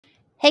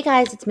Hey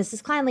guys, it's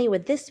Mrs. Kleinley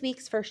with this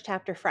week's First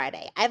Chapter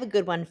Friday. I have a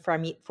good one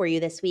for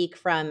you this week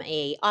from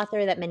a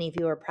author that many of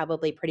you are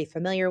probably pretty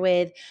familiar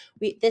with.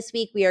 This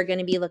week we are going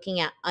to be looking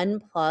at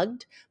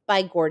Unplugged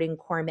by Gordan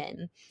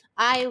Korman.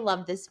 I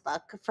love this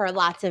book for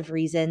lots of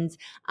reasons.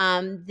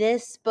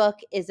 This book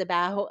is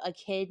about a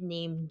kid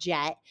named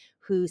Jet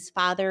whose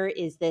father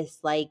is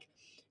this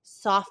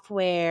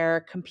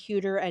software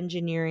computer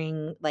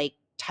engineering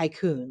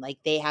tycoon. Like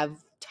they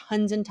have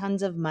tons and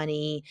tons of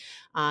money.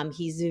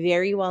 He's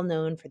very well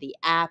known for the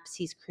apps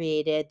he's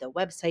created, the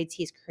websites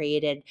he's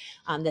created,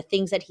 the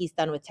things that he's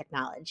done with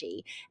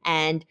technology.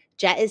 And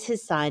Jet is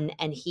his son,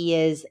 and he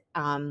is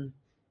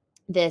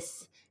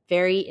this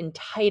very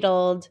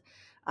entitled,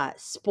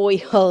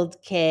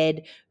 spoiled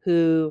kid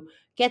who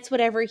gets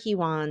whatever he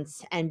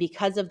wants, and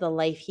because of the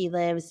life he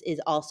lives is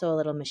also a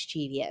little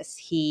mischievous.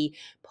 He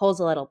pulls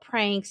a little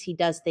pranks, he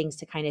does things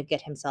to kind of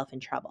get himself in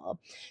trouble.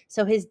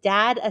 So his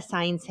dad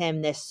assigns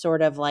him this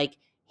sort of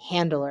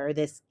handler,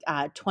 this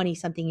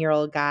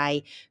 20-something-year-old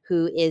guy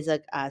who is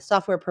a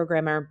software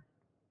programmer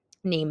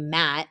named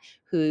Matt,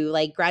 who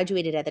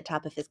graduated at the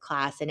top of his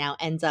class and now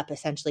ends up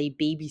essentially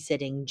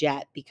babysitting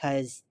Jet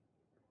because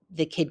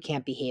the kid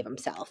can't behave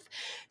himself.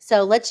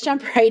 So let's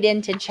jump right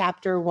into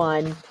chapter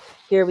 1.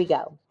 Here we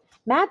go.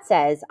 Matt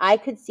says, I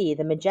could see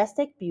the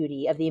majestic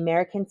beauty of the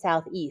American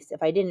Southeast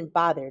if I didn't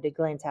bother to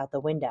glance out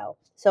the window.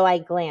 So I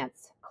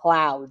glance.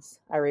 Clouds,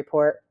 I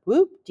report.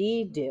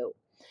 Whoop-dee-doo.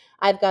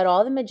 I've got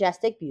all the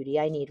majestic beauty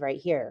I need right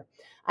here.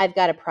 I've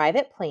got a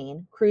private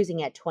plane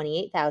cruising at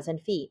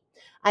 28,000 feet.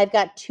 I've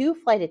got 2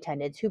 flight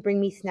attendants who bring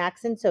me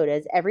snacks and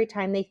sodas every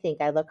time they think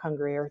I look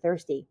hungry or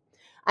thirsty.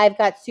 I've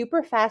got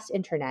super fast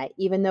internet,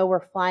 even though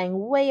we're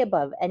flying way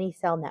above any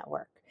cell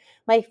network.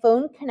 My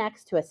phone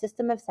connects to a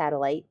system of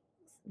satellites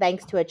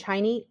thanks to a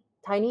tiny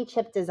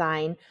chip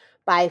design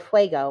by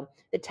Fuego,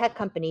 the tech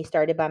company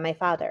started by my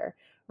father.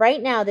 Right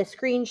now, the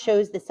screen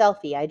shows the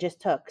selfie I just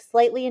took,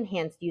 slightly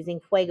enhanced using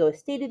Fuego's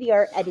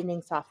state-of-the-art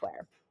editing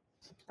software.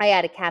 I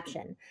add a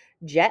caption,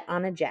 jet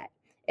on a jet.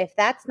 If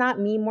that's not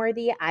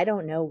meme-worthy, I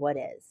don't know what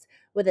is.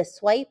 With a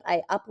swipe,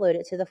 I upload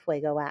it to the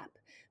Fuego app.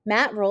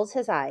 Matt rolls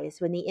his eyes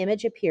when the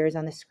image appears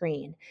on the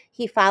screen.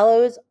 He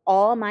follows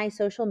all my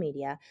social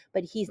media,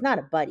 but he's not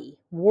a buddy.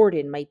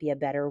 Warden might be a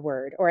better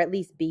word, or at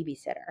least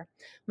babysitter.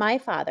 My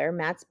father,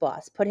 Matt's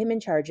boss, put him in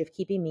charge of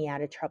keeping me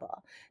out of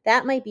trouble.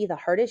 That might be the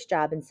hardest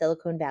job in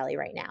Silicon Valley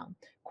right now.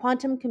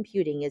 Quantum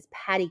computing is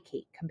patty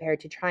cake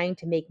compared to trying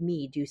to make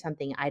me do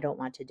something I don't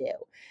want to do.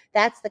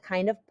 That's the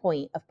kind of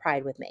point of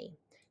pride with me.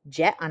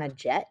 Jet on a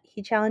jet,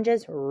 he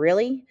challenges.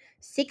 Really?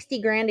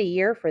 60 grand a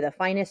year for the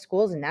finest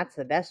schools, and that's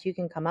the best you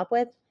can come up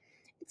with?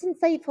 It's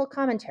insightful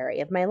commentary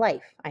of my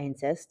life, I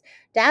insist.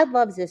 Dad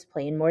loves this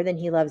plane more than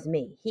he loves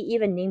me. He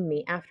even named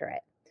me after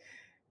it.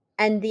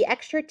 And the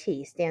extra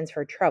T stands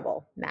for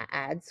trouble, Matt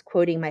adds,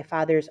 quoting my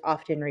father's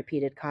often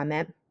repeated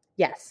comment.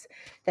 Yes,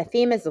 the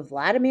famous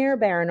Vladimir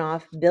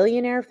Baranov,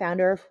 billionaire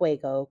founder of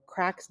Fuego,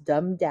 cracks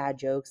dumb dad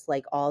jokes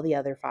like all the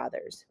other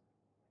fathers.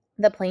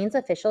 The plane's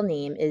official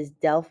name is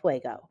Del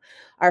Fuego.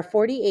 Our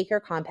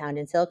 40-acre compound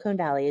in Silicon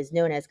Valley is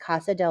known as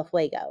Casa del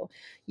Fuego.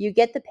 You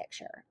get the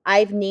picture.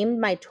 I've named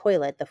my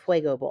toilet the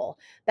Fuego Bowl.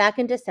 Back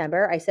in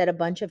December, I set a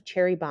bunch of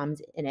cherry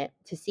bombs in it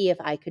to see if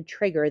I could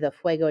trigger the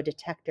Fuego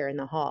detector in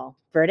the hall.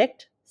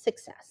 Verdict?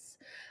 Success.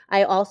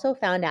 I also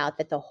found out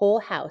that the whole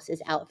house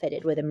is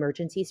outfitted with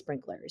emergency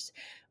sprinklers.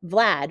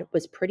 Vlad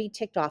was pretty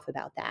ticked off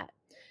about that.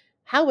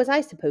 How was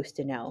I supposed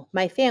to know?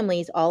 My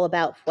family's all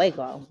about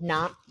fuego,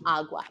 not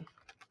agua.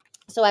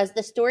 So as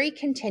the story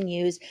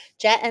continues,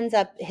 Jet ends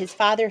up, his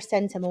father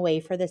sends him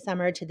away for the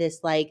summer to this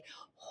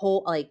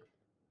whole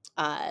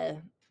uh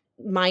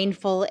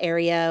mindful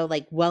area,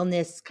 like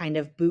wellness kind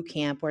of boot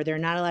camp where they're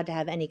not allowed to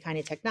have any kind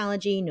of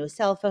technology, no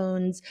cell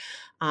phones.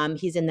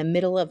 He's in the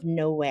middle of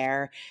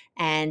nowhere.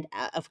 And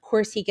of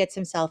course, he gets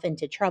himself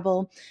into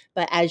trouble.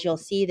 But as you'll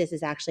see, this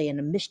is actually in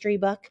a mystery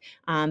book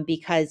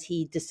because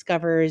he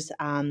discovers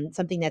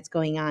something that's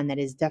going on that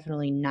is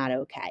definitely not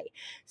okay.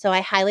 So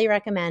I highly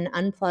recommend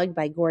Unplugged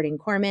by Gordan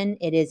Korman.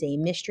 It is a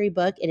mystery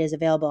book. It is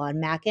available on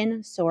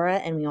Mackin, Sora,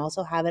 and we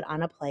also have it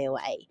on a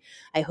playaway.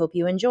 I hope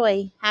you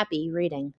enjoy. Happy reading.